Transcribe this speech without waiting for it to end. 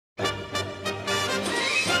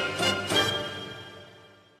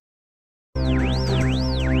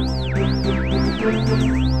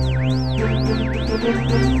To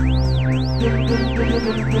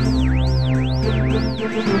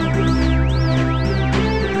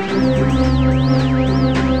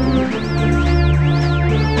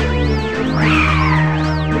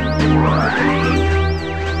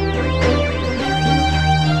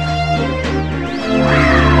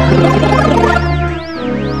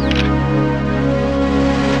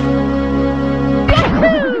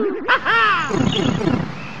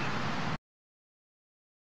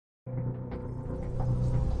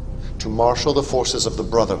marshal the forces of the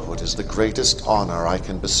Brotherhood is the greatest honor I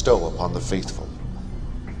can bestow upon the faithful.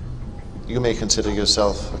 You may consider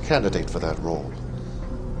yourself a candidate for that role.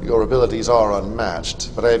 Your abilities are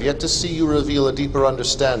unmatched, but I have yet to see you reveal a deeper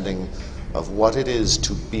understanding of what it is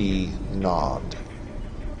to be Nod.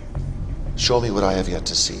 Show me what I have yet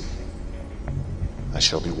to see. I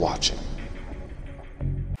shall be watching.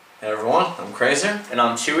 Hey everyone, I'm Crazer. And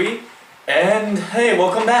I'm Chewy. And hey,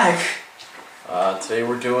 welcome back! Today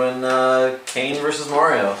we're doing Kane versus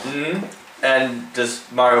Mario. And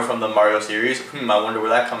just Mario from the Mario series. I wonder where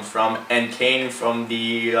that comes from. And Kane from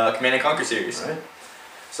the Command & Conquer series. Right.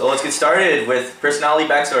 So let's get started with personality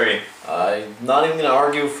backstory. I'm not even going to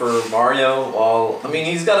argue for Mario. Well, I mean,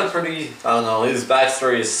 he's got a pretty, I don't know, his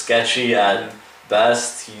backstory is sketchy at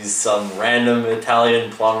best. He's some random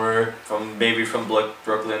Italian plumber. Maybe from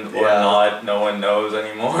Brooklyn or not, no one knows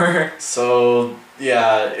anymore. So,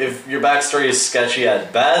 yeah, if your backstory is sketchy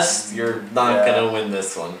at best, you're not going to win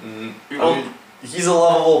this one. I mean, he's a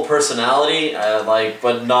lovable personality,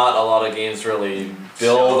 but not a lot of games really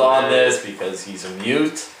build on this because he's a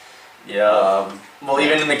mute. Yeah. Well,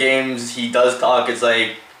 even in the games he does talk, it's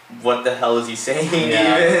like, what the hell is he saying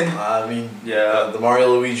even? I mean, the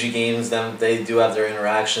Mario Luigi games, they do have their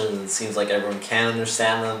interactions, and it seems like everyone can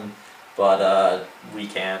understand them, but we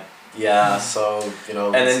can't. Yeah, so, you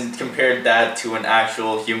know... And then compared that to an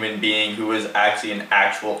actual human being who is actually an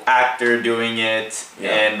actual actor doing it,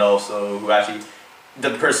 and also who actually...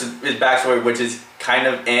 his backstory, which is kind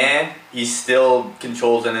of he still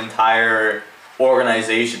controls an entire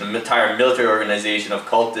organization, an entire military organization of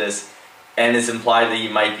cultists, and it's implied that he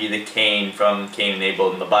might be the Kane from Cain and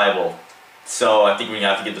Abel in the Bible. So I think we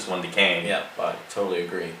have to give this one to Kane. Yeah, I totally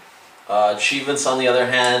agree. Achievements, on the other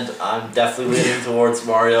hand, I'm definitely leaning towards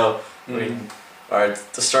Mario. I mean, alright,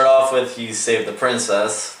 to start off with, he saved the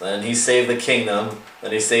princess, then he saved the kingdom,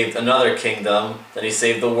 then he saved another kingdom, then he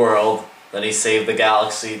saved the world, then he saved the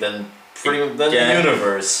galaxy, then the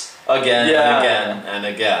universe. Again and again and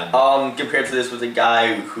again. Compared to this with a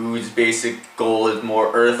guy whose basic goal is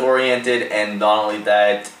more Earth-oriented, and not only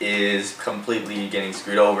that, is completely getting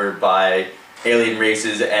screwed over by alien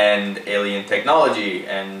races and alien technology,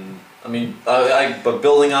 and I mean, but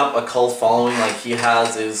building up a cult following like he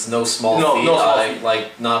has is no small feat. No small feat.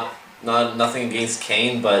 Like nothing against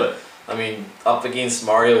Kane, but I mean, up against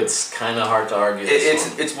Mario, it's kind of hard to argue.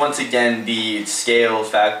 It's once again the scale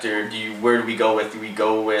factor. Where do we go with? Do we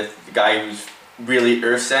go with the guy who's really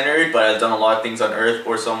Earth-centered but has done a lot of things on Earth,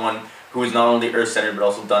 or someone who is not only Earth-centered but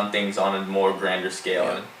also done things on a more grander scale?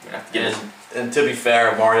 Yeah. And we have to get and to be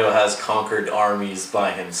fair, Mario has conquered armies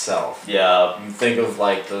by himself. Yeah. You think of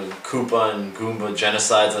like the Koopa and Goomba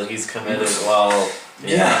genocides that he's committed. Well,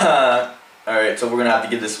 yeah. Alright, so we're gonna have to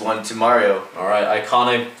give this one to Mario. Alright,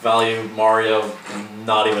 iconic value Mario,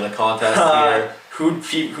 not even a contest here.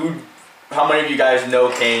 How many of you guys know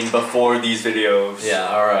Kane before these videos?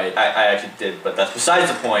 Yeah, alright. I actually did, but that's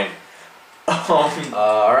besides the point.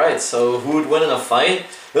 Alright, so who would win in a fight?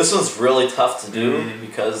 This one's really tough to do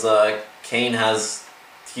because Kane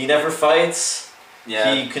he never fights.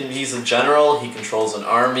 Yeah. He's a general, he controls an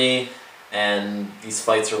army, and these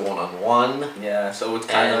fights are one-on-one. Yeah, so it's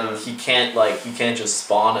kind of... he can't just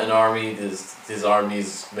spawn an army. His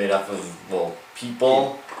army's made up of,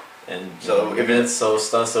 people. And so it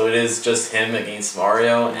is just him against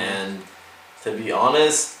Mario, and to be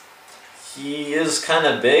honest, he is kind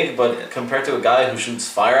of big, but compared to a guy who shoots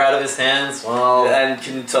fire out of his hands, well... And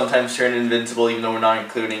can sometimes turn invincible even though we're not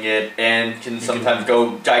including it, and can sometimes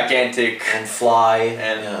go gigantic... And fly,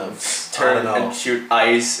 and turn and shoot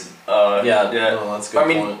ice. No, that's a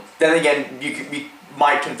good point. Then again, we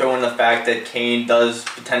can throw in the fact that Kane does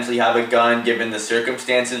potentially have a gun given the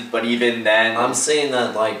circumstances, but even then... I'm saying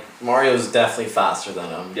that, Mario's definitely faster than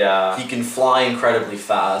him. Yeah. He can fly incredibly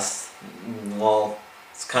fast. Well,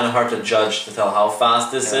 it's kind of hard to judge to tell how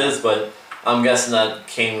fast this is, but I'm guessing that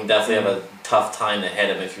Kane would definitely have a tough time to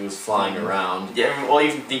hit him if he was flying around. Yeah, well,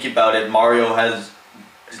 even think about it, Mario has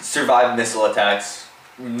survived missile attacks.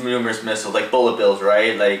 Numerous missiles, like bullet bills,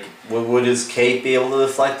 right? Like, would his cape be able to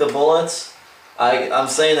deflect the bullets? I'm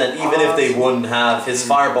saying that even if they wouldn't have, his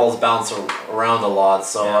fireballs bounce around a lot,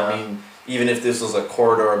 so I mean, even if this was a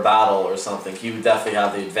corridor battle or something, he would definitely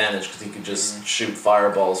have the advantage because he could just shoot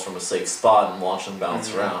fireballs from a safe spot and watch them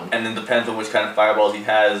bounce around. And then depends on which kind of fireballs he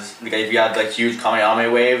has. Like if you have like huge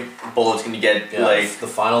Kamehameha wave, bullets can get like the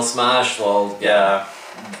final smash. Well,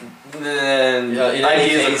 Then in ideas any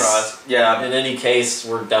case, across. Yeah. In any case,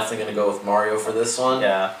 we're definitely gonna go with Mario for this one.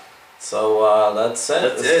 Yeah. So that's it.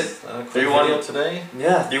 That's it. Quick video today.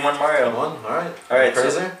 Yeah. 3-1 Mario. 3-1. All right. All right.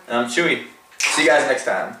 Crazy. So, I'm Chewy. See you guys next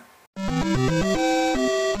time.